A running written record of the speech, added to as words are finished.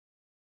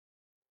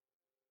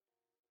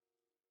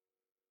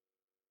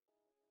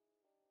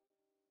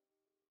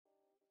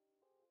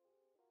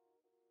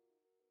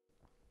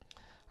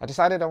I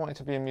decided I wanted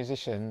to be a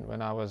musician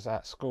when I was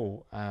at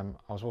school. I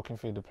was walking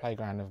through the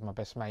playground with my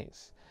best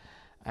mates,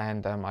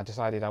 and I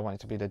decided I wanted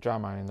to be the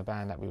drummer in the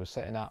band that we were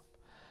setting up.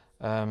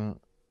 Um,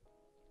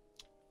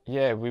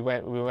 yeah, we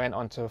went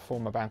on to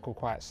form a band called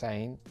Quite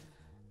Sane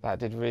that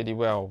did really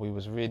well. We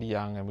was really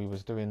young and we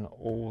was doing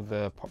all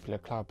the popular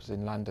clubs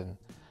in London.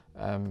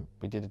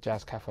 We did a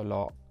jazz cafe a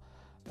lot.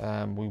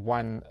 We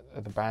won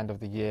the Band of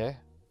the Year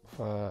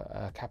for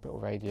a Capital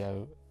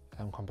Radio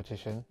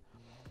competition.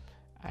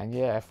 And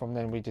yeah, from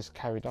then we just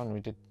carried on.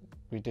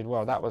 We did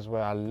well. That was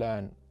where I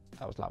learned.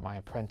 That was like my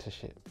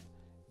apprenticeship.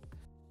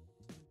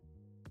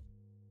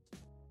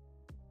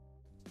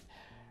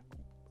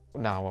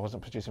 No, I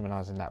wasn't producing when I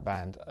was in that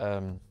band.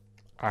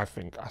 I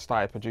think I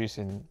started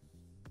producing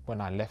when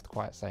I left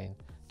Quite Sane,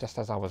 just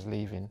as I was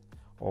leaving,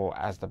 or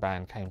as the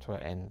band came to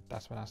an end.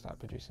 That's when I started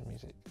producing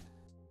music.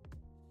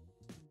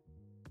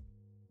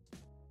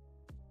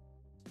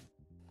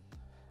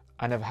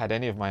 I never had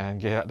any of my own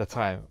gear at the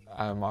time.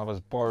 I was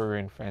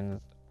borrowing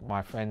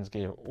my friends'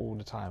 gear all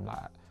the time,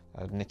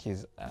 like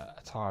Nicky's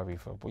Atari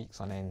for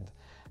weeks on end,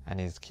 and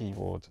his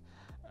keyboard.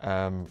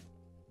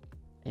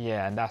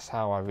 Yeah, and that's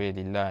how I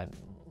really learned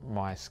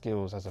my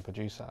skills as a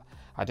producer.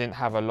 I didn't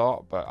have a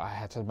lot, but I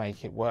had to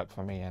make it work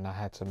for me, and I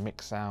had to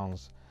mix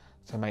sounds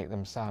to make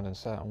them sound in a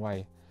certain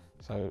way.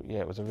 So yeah,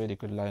 it was a really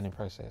good learning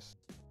process.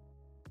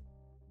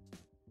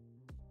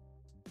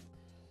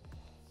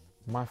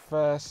 My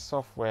first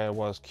software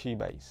was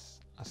Cubase.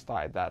 I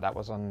started that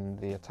was on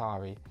the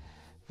Atari.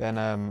 Then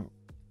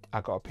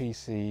I got a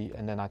PC,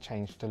 and then I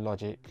changed to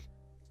Logic.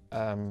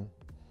 And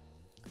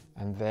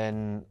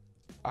then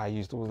I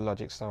used all the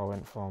Logic, so I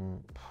went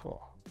from,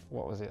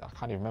 what was it? I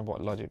can't even remember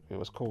what Logic it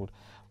was called,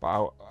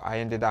 but I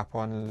ended up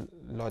on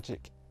Logic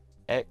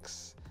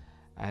X,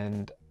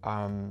 and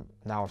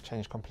now I've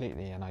changed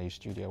completely and I use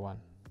Studio One.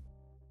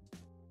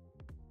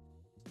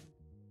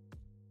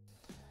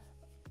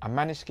 I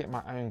managed to get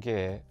my own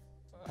gear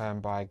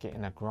by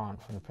getting a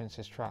grant from the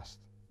Princess Trust.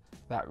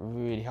 That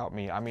really helped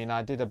me. I mean,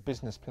 I did a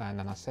business plan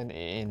and I sent it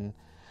in,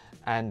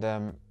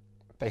 and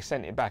they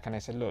sent it back and they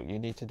said, look, you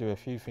need to do a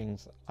few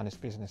things on this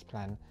business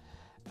plan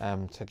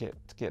to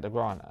get the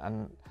grant.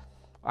 And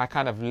I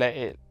kind of let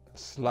it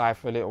slide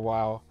for a little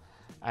while,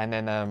 and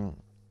then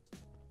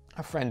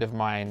a friend of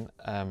mine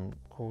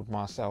called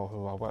Marcel,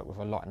 who I work with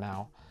a lot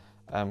now,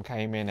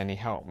 came in and he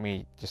helped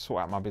me just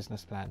sort out my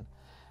business plan,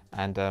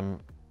 and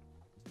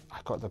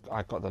I got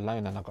the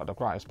loan and I got the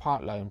grant. It was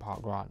part loan,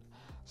 part grant.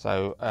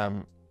 So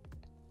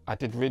I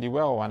did really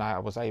well and I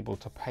was able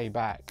to pay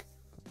back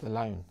the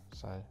loan.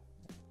 So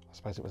I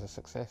suppose it was a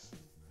success.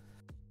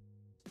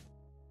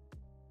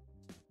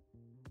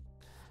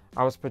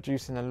 I was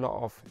producing a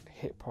lot of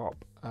hip hop,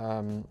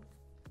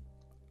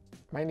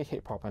 mainly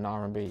hip hop and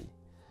R&B,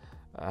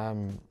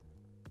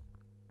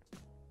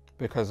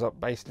 because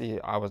basically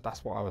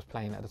that's what I was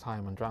playing at the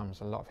time on drums,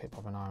 a lot of hip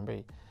hop and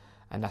R&B,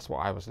 and that's what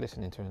I was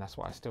listening to, and that's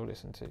what I still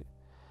listen to.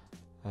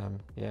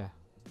 Yeah.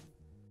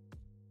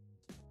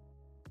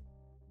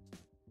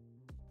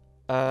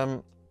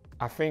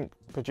 I think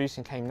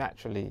producing came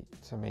naturally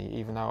to me,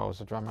 even though I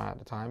was a drummer at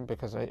the time,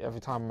 because every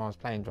time I was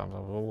playing drums, I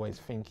was always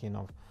thinking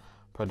of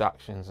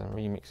productions and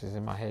remixes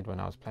in my head when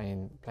I was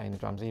playing the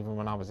drums. Even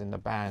when I was in the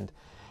band,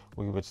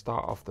 we would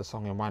start off the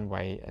song in one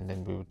way and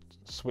then we would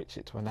switch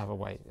it to another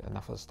way,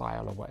 another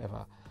style or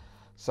whatever.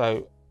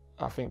 So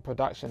I think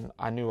production,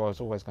 I knew I was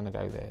always going to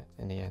go there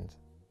in the end.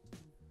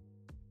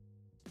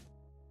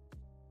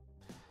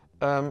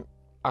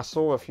 I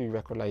saw a few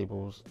record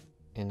labels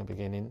in the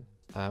beginning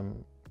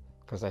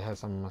because they heard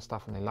some of my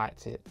stuff and they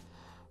liked it.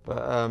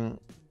 But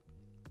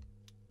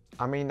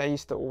I mean, they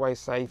used to always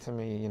say to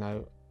me, you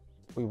know,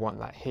 we want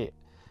that hit.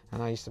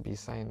 And I used to be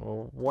saying,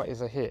 well, what is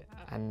a hit?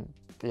 And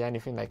the only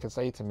thing they could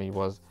say to me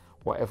was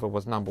whatever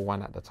was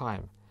 #1 at the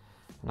time.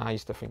 And I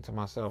used to think to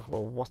myself,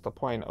 well, what's the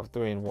point of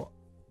doing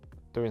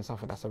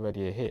something that's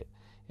already a hit?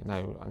 You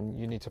know, and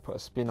you need to put a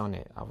spin on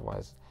it.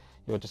 Otherwise,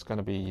 you're just going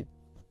to be,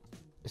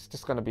 it's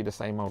just going to be the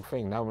same old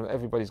thing. Now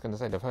everybody's going to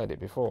say they've heard it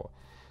before.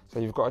 So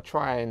you've got to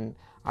try and,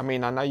 I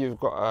mean, I know you've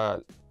got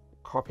to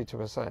copy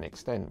to a certain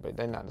extent, but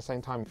then at the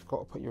same time, you've got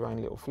to put your own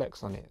little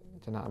flex on it.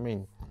 Do you know what I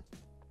mean?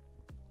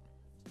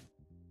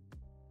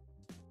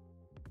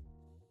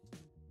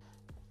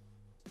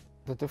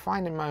 The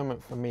defining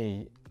moment for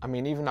me, I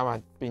mean, even though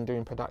I'd been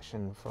doing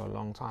production for a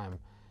long time,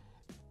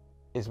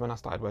 is when I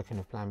started working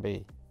with Plan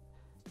B.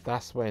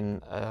 That's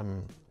when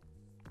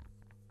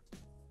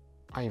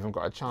I even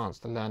got a chance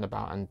to learn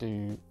about and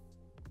do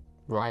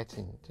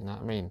writing. Do you know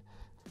what I mean?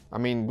 I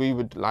mean, we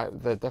would,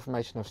 like the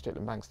Defamation of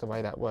Strickland Banks, the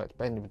way that worked,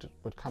 Ben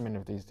would come in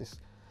with this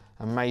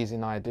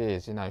amazing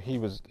ideas. You know, he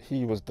was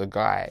the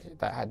guy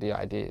that had the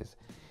ideas.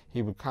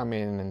 He would come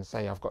in and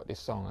say, I've got this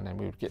song, and then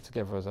we would get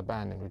together as a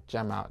band and we'd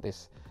jam out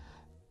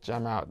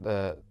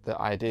the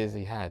ideas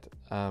he had.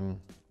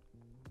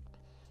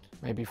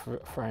 Maybe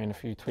throwing a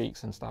few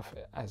tweaks and stuff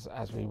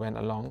as we went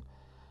along.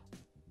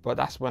 But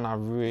that's when I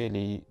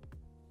really,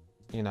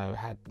 you know,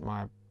 had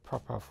my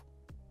proper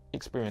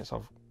experience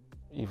of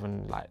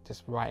even like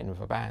just writing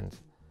with a band.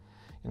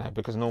 you know,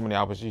 because normally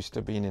I was used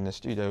to being in the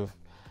studio with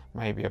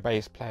maybe a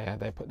bass player,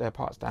 they put their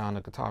parts down,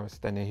 a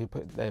guitarist, then he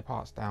put their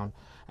parts down,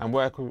 and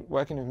working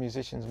with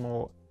musicians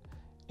more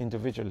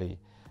individually.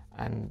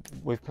 And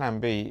with Plan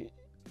B,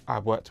 I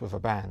worked with a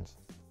band.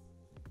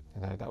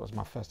 You know, that was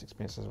my first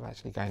experience of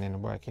actually going in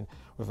and working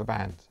with a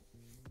band.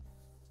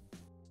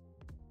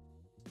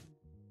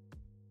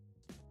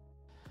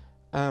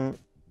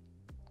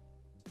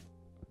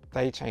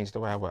 They changed the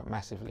way I work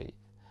massively.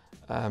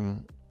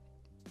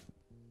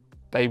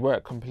 They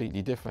work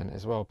completely different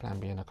as well, Plan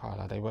B and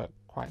Akala. They work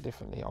quite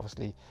differently.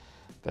 Obviously,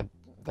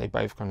 they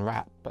both can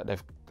rap, but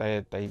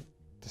they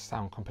just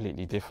sound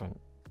completely different.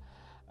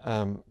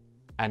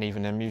 And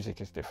even their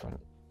music is different,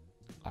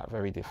 like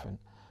very different.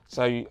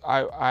 So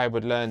I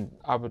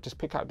would just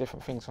pick up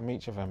different things from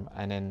each of them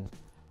and then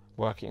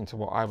work it into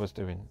what I was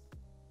doing.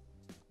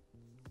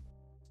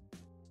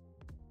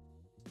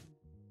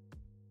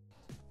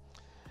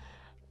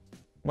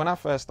 When I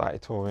first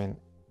started touring,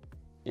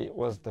 it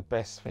was the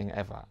best thing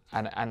ever.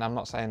 And I'm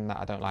not saying that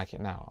I don't like it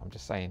now. I'm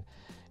just saying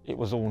it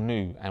was all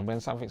new. And when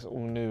something's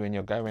all new and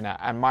you're going out,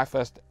 and my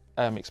first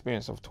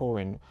experience of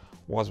touring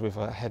was with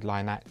a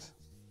headline act.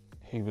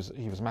 He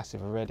was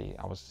massive already.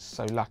 I was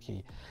so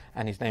lucky,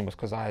 and his name was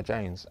Cassell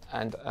Jones.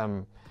 And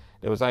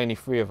there was only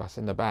 3 of us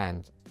in the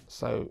band.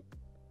 So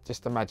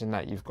just imagine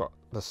that you've got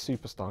the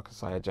superstar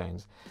Cassell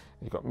Jones,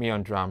 you've got me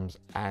on drums,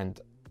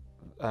 and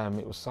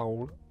it was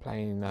Soul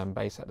playing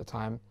bass at the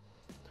time.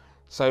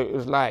 So it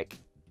was like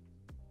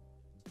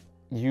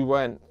you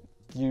weren't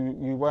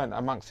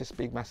amongst this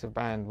big massive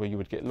band where you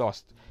would get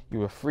lost. You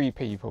were 3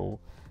 people,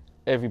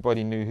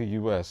 everybody knew who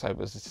you were, so it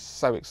was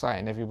so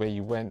exciting. Everywhere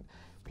you went,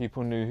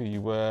 people knew who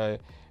you were.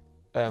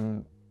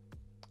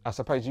 I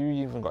suppose you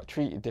even got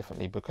treated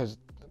differently because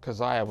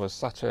Cassell was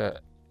such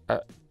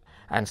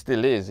and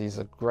still is, he's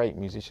a great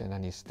musician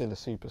and he's still a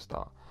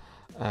superstar.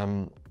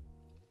 I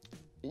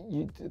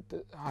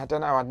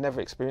don't know, I'd never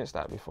experienced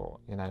that before,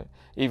 you know.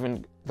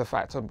 Even the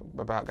fact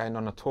about going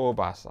on a tour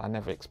bus, I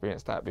never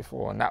experienced that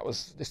before, and that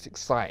was just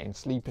exciting,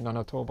 sleeping on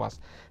a tour bus,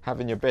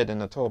 having your bed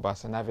in a tour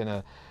bus and having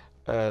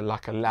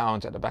like a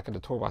lounge at the back of the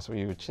tour bus where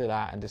you would chill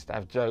out and just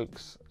have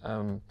jokes.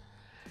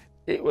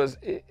 It was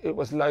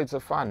loads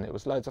of fun. It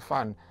was loads of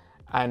fun.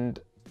 And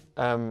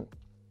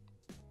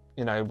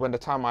you know, when the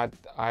time I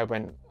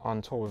went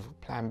on tour with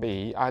Plan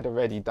B, I'd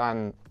already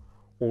done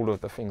all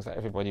of the things that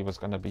everybody was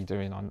going to be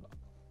doing on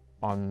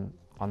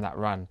that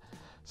run.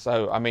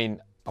 So I mean,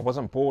 I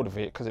wasn't bored of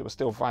it because it was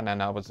still fun,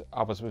 and I was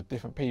with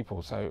different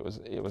people, so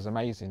it was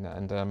amazing.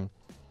 And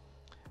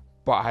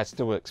but I had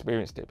still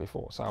experienced it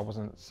before, so I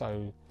wasn't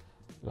so,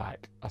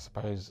 like, I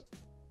suppose,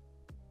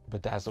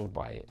 bedazzled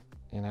by it,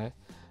 you know.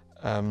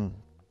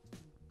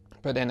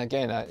 But then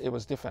again, it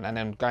was different. And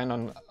then going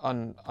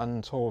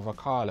on tour with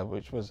Akala,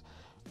 which was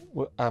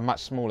a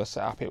much smaller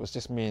setup, it was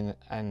just me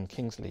and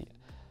Kingsley.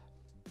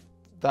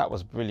 That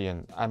was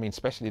brilliant. I mean,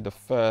 especially the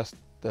first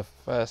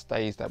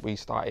days that we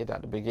started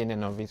at the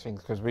beginning of these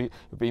things, because it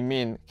would be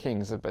me and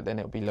Kings, but then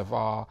it would be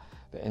LeVar,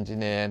 the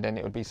engineer, and then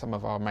it would be some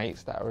of our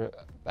mates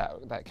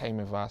that came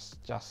with us,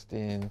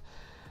 Justin.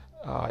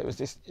 It was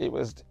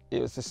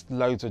just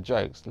loads of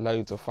jokes,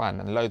 loads of fun,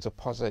 and loads of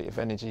positive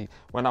energy.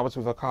 When I was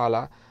with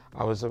Akala,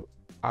 I was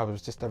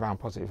just around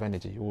positive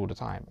energy all the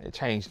time. It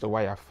changed the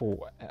way I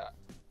thought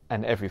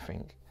and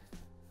everything.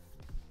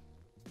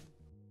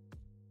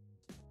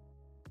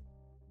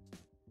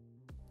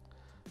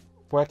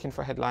 Working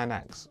for headline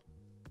acts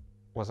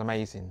was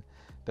amazing.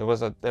 There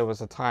was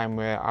a time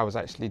where I was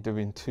actually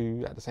doing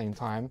 2 at the same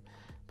time,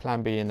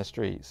 Plan B in the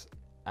streets,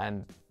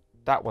 and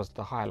that was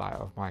the highlight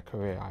of my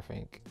career, I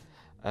think,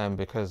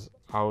 because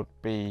I would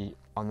be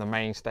on the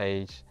main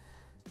stage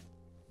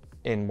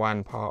in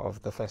one part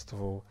of the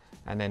festival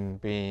and then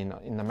being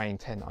in the main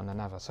tent on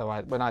another. So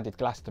when I did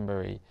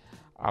Glastonbury,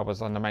 I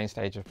was on the main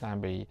stage of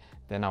Plan B,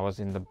 then I was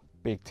in the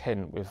big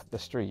tent with the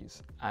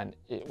streets, and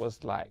it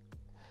was like,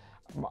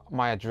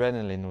 my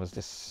adrenaline was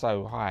just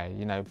so high.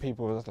 You know,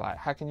 people was like,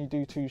 how can you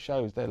do 2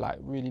 shows? They're like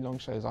really long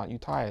shows, aren't you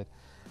tired?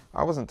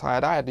 I wasn't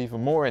tired, I had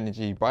even more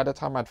energy. By the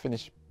time I'd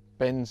finished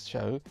Ben's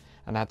show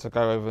and I had to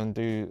go over and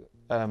do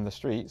the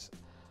streets,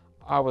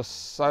 I was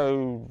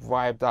so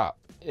vibed up.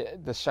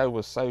 The show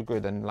was so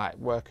good, and like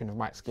working with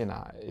Mike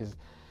Skinner is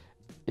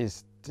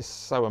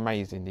just so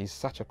amazing. He's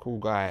such a cool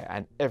guy,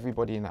 and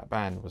everybody in that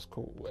band was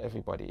cool.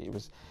 Everybody.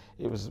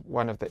 It was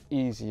one of the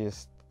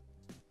easiest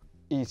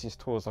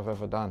tours I've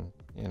ever done,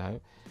 you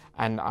know.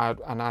 And I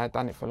had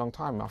done it for a long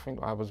time. I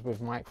think I was with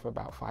Mike for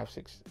about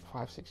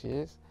 5-6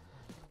 years.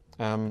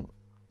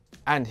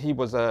 And he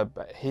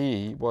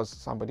was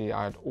somebody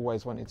I'd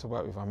always wanted to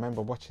work with. I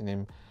remember watching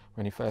him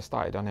when he first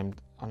started on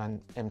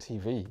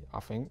MTV. I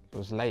think it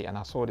was late, and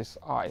I saw this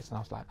artist, and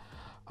I was like,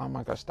 oh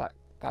my gosh, that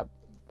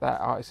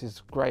artist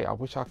is great. I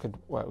wish I could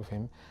work with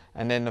him.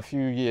 And then a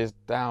few years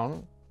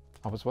down,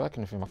 I was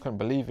working with him. I couldn't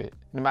believe it.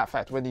 As a matter of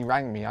fact, when he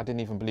rang me, I didn't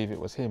even believe it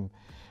was him.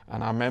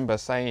 And I remember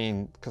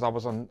saying, because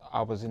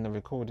I was in the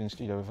recording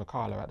studio with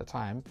Akala at the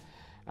time,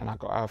 and I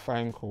got a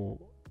phone call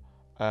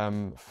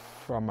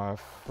from a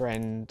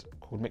friend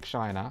called Mick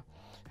Shiner,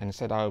 and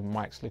said, "Oh,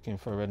 Mike's looking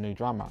for a new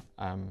drummer.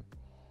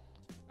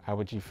 How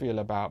would you feel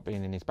about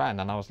being in his band?"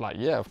 And I was like,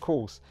 "Yeah, of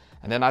course."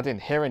 And then I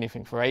didn't hear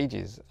anything for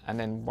ages. And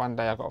then one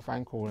day I got a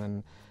phone call,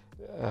 and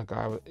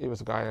it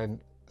was a guy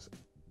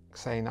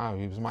saying, "Oh,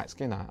 he was Mike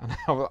Skinner." And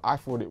I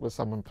thought it was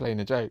someone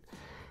playing a joke.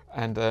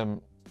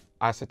 And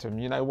I said to him,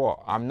 "You know what?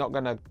 I'm not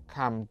going to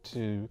come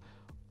to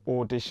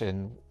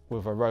audition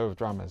with a row of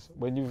drummers.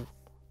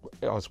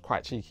 I was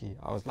quite cheeky.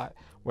 I was like,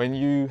 when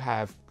you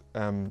have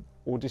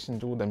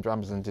auditioned all them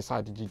drummers and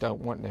decided you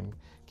don't want them,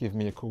 give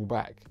me a call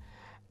back."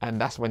 And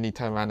that's when he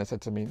turned around and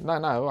said to me,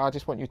 no, I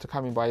just want you to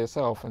come in by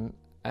yourself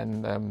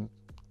and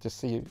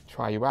just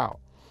try you out."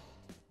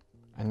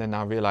 And then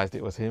I realized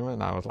it was him,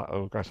 and I was like,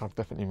 "Oh gosh, I've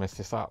definitely messed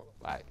this up."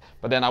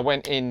 But then I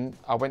went in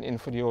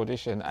for the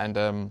audition,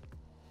 and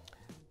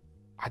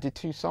I did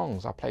 2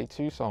 songs. I played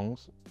 2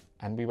 songs,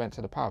 and we went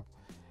to the pub.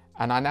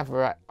 And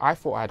I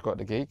thought I had got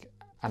the gig,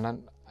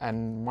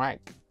 and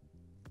Mike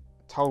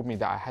told me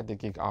that I had the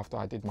gig after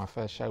I did my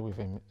first show with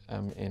him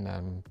in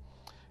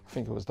I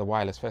think it was the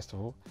Wireless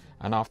Festival.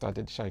 And after I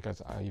did the show, he goes,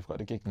 "Oh, you've got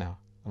the gig now."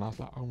 And I was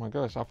like, "Oh my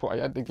gosh, I thought I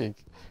had the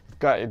gig."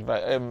 Gutted,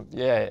 but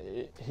yeah,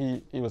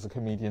 he was a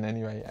comedian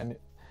anyway, and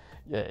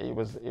it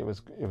was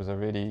a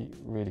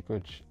really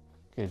good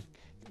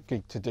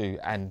gig to do,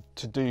 and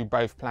to do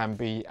both Plan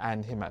B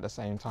and him at the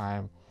same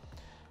time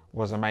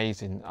was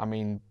amazing. I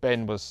mean,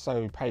 Ben was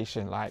so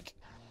patient,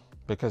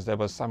 because there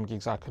was some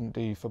gigs I couldn't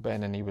do for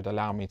Ben, and he would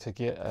allow me to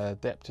get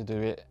Depp to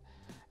do it,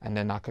 and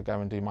then I could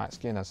go and do Mike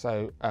Skinner.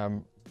 So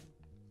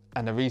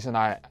and the reason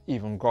I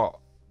even got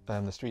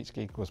the Streets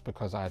gig was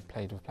because I had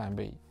played with Plan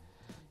B.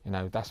 You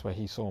know, that's where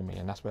he saw me,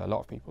 and that's where a lot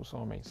of people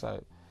saw me.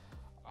 So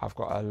I've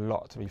got a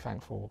lot to be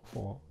thankful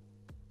for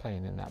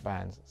playing in that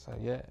band. So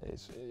yeah,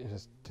 it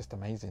was just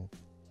amazing.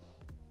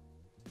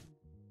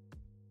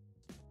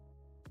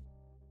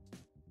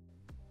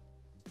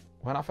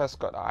 When I first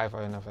got the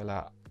Ivo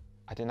Novella,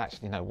 I didn't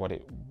actually know what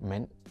it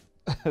meant.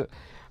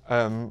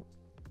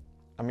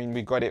 I mean,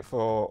 we got it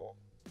for,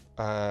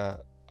 I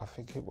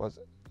think it was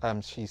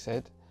She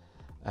Said.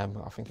 I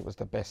think it was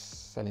the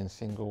best selling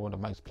single or the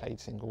most played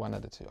single, one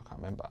of the two, I can't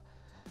remember.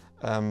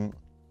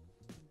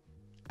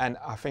 And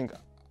I think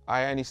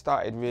I only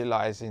started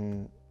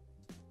realizing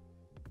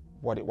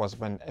what it was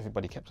when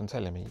everybody kept on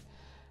telling me.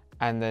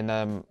 And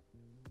then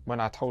when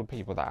I told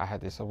people that I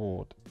had this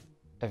award,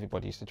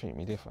 everybody used to treat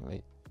me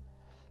differently.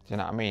 Do you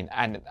know what I mean?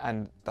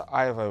 And the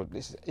Ivo,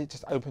 it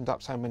just opened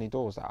up so many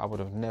doors that I would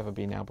have never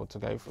been able to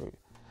go through.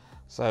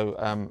 So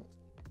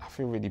I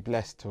feel really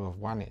blessed to have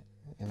won it.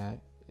 You know,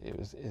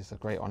 it's a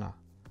great honour.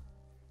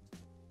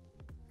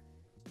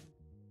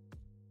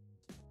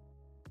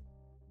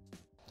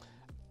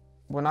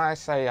 When I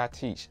say I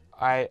teach,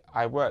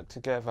 I work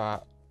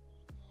together.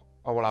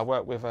 Well, I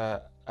work with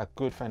a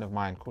good friend of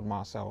mine called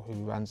Marcel, who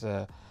runs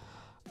a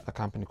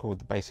company called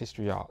the Bass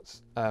History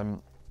Arts.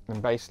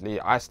 And basically,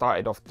 I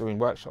started off doing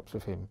workshops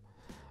with him.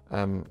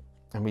 And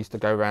we used to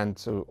go around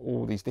to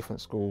all these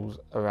different schools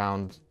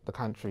around the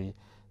country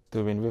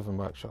doing rhythm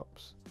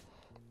workshops.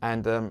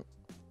 And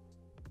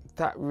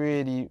that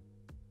really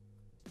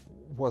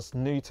was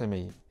new to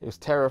me. It was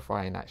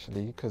terrifying,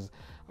 actually, because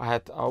I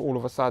had all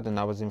of a sudden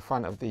I was in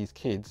front of these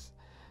kids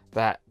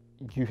that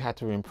you had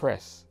to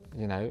impress,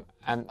 you know,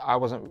 and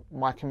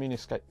my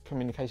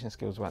communication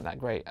skills weren't that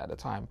great at the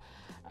time.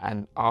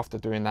 And after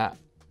doing that,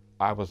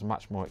 I was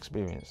much more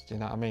experienced, you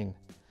know what I mean?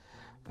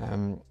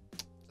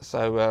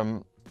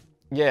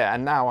 Yeah,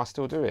 and now I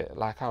still do it.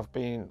 Like I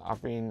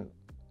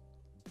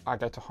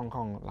go to Hong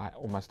Kong like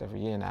almost every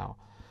year now,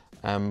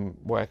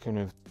 working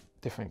with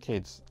different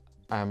kids,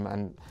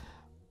 and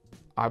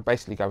I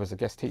basically go as a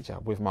guest teacher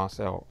with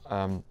Marcel,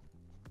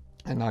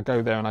 and I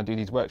go there and I do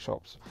these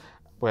workshops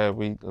where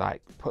we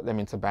like put them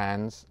into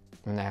bands,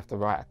 and they have to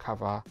write a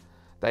cover.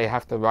 They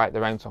have to write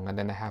their own song, and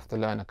then they have to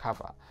learn a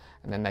cover,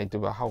 and then they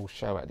do a whole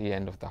show at the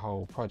end of the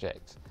whole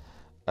project.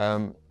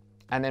 And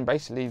then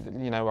basically,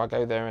 you know, I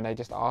go there and they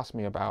just ask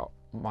me about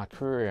my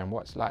career and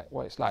what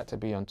it's like to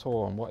be on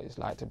tour and what it's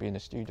like to be in the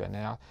studio, and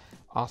they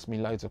ask me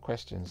loads of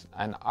questions,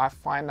 and I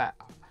find that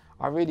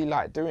I really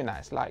like doing that.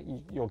 It's like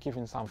you're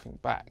giving something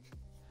back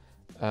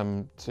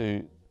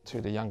to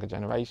the younger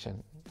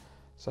generation.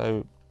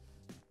 So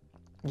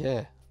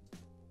yeah,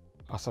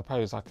 I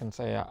suppose I can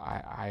say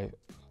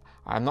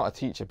I'm not a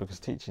teacher, because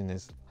teaching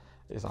is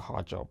a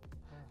hard job.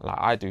 Like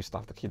I do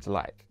stuff the kids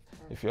like.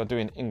 If you're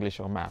doing English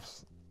or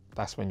maths,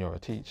 that's when you're a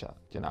teacher.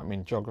 Do you know what I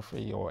mean?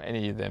 Geography or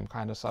any of them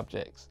kind of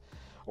subjects.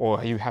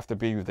 Or you have to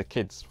be with the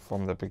kids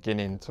from the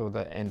beginning till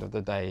the end of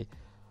the day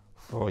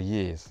for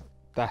years.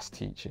 That's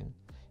teaching.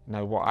 You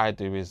know, what I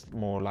do is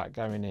more like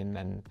going in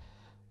and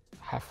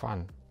have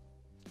fun.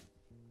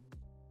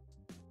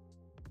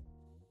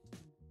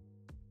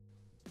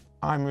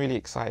 I'm really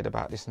excited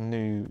about this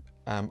new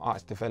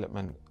arts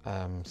development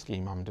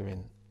scheme I'm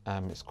doing.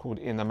 It's called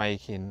In the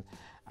Making,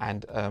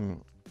 and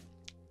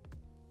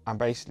I'm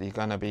basically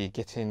going to be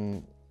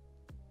getting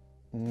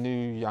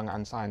new young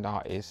unsigned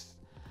artists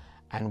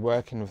and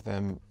working with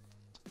them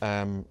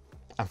and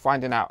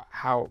finding out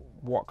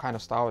what kind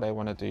of style they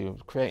want to do,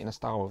 creating a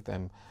style with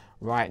them,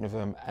 writing with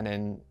them, and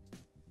then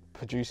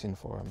producing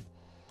for them.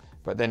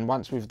 But then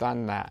once we've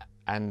done that,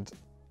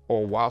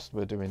 or whilst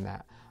we're doing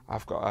that,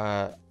 I've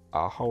got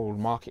a whole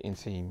marketing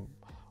team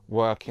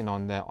working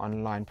on their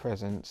online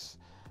presence,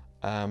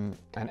 and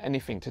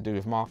anything to do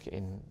with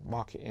marketing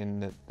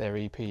their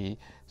EP,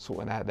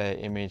 sorting out their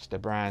image, the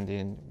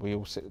branding. We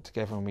all sit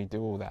together and we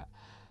do all that.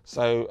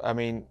 So I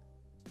mean,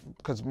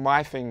 because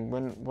my thing,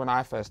 when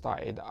I first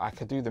started, I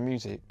could do the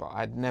music, but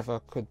I never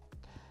could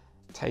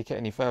take it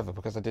any further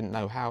because I didn't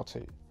know how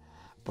to.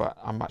 But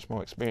I'm much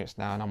more experienced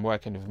now, and I'm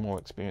working with more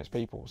experienced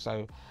people.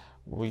 So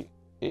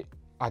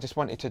I just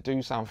wanted to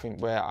do something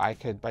where I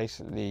could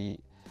basically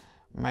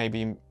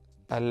maybe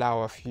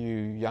allow a few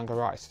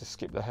younger artists to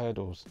skip the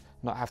hurdles,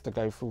 not have to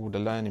go through all the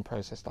learning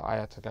process that I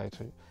had to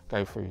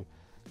go through,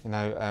 you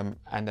know,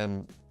 and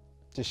then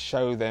just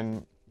show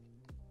them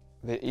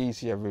the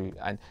easier route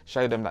and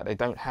show them that they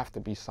don't have to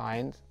be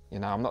signed. You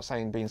know, I'm not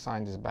saying being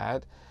signed is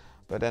bad,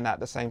 but then at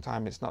the same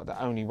time, it's not the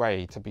only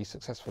way to be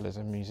successful as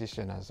a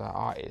musician, as an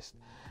artist.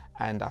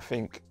 And I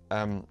think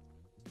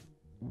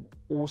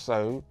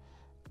also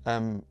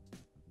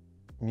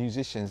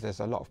musicians, there's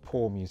a lot of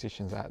poor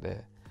musicians out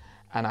there.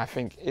 And I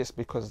think it's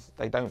because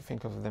they don't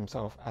think of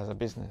themselves as a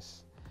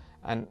business.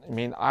 And I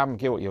mean, I'm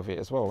guilty of it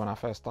as well. When I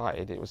first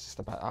started, it was just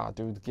about,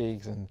 do the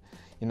gigs, and,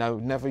 you know,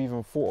 never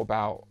even thought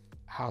about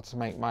how to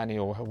make money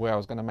or where I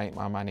was going to make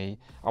my money.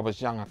 I was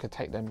young, I could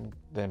take them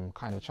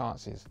kind of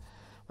chances.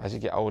 As you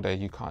get older,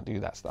 you can't do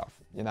that stuff.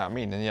 You know what I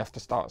mean? And you have to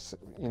start,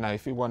 you know,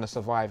 if you want to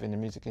survive in the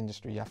music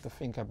industry, you have to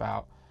think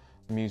about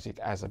music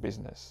as a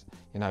business.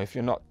 You know, if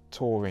you're not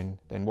touring,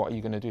 then what are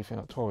you going to do if you're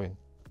not touring?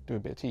 Do a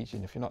bit of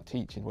teaching. If you're not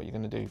teaching, what are you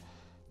going to do?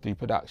 Do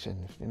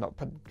production. If you're not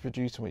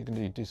producing, what you're going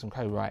to do some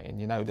co-writing.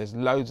 You know, there's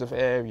loads of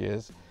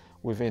areas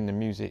within the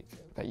music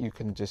that you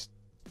can just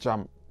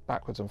jump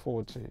backwards and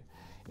forward to,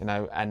 you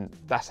know, and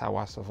that's how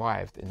I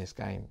survived in this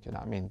game. Do you know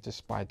what I mean?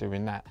 Just by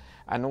doing that.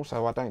 And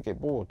also, I don't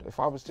get bored. If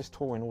I was just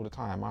touring all the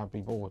time, I'd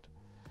be bored.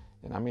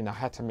 You know what I mean? I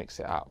had to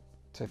mix it up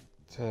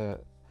to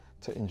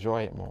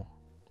enjoy it more.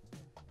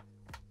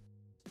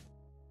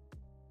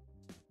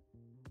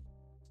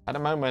 At the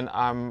moment,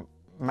 I'm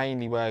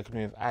mainly working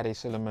with Ade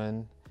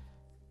Suleiman,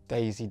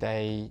 Daisy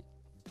Day,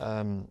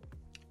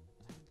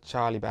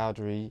 Charlie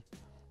Bowdery,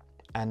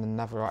 and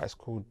another artist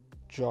called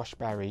Josh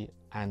Barry,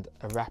 and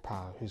a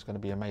rapper who's going to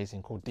be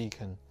amazing called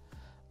Deacon.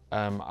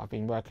 I've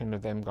been working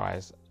with them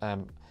guys,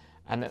 and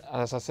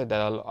as I said,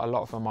 a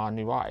lot of them are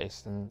new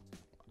artists, and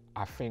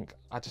I think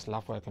I just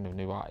love working with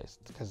new artists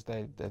because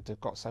they've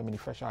got so many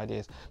fresh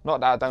ideas.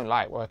 Not that I don't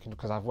like working,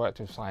 because I've worked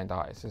with signed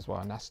artists as well,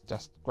 and that's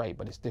just great,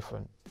 but it's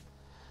different.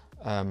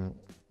 I'm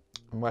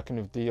working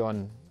with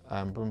Dion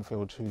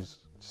Broomfield, who's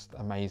just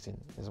amazing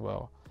as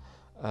well.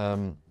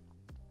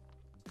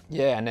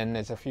 Yeah, and then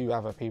there's a few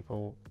other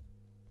people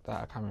that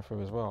are coming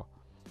through as well.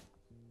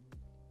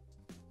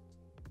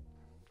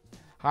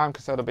 Hi, I'm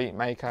Cassell the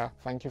Beatmaker.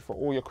 Thank you for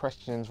all your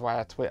questions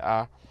via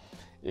Twitter.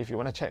 If you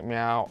want to check me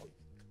out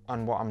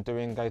on what I'm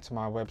doing, go to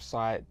my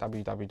website,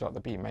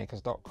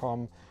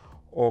 www.thebeatmakers.com,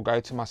 or go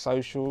to my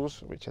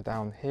socials, which are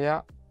down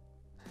here.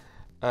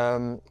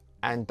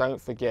 And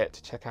don't forget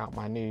to check out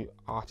my new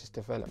artist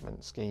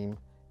development scheme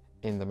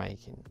in the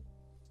making.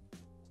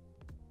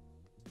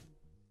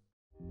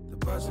 The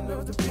buzzing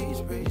of the beach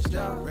raised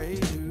up,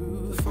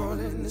 the fall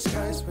in the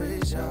skies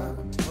raised up.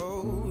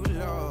 Oh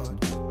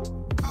Lord,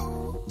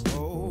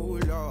 oh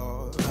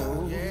Lord,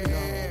 oh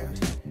yeah.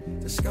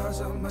 The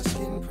scars on my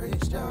skin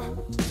praised up,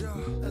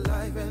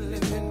 alive and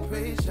living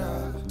praised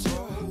up.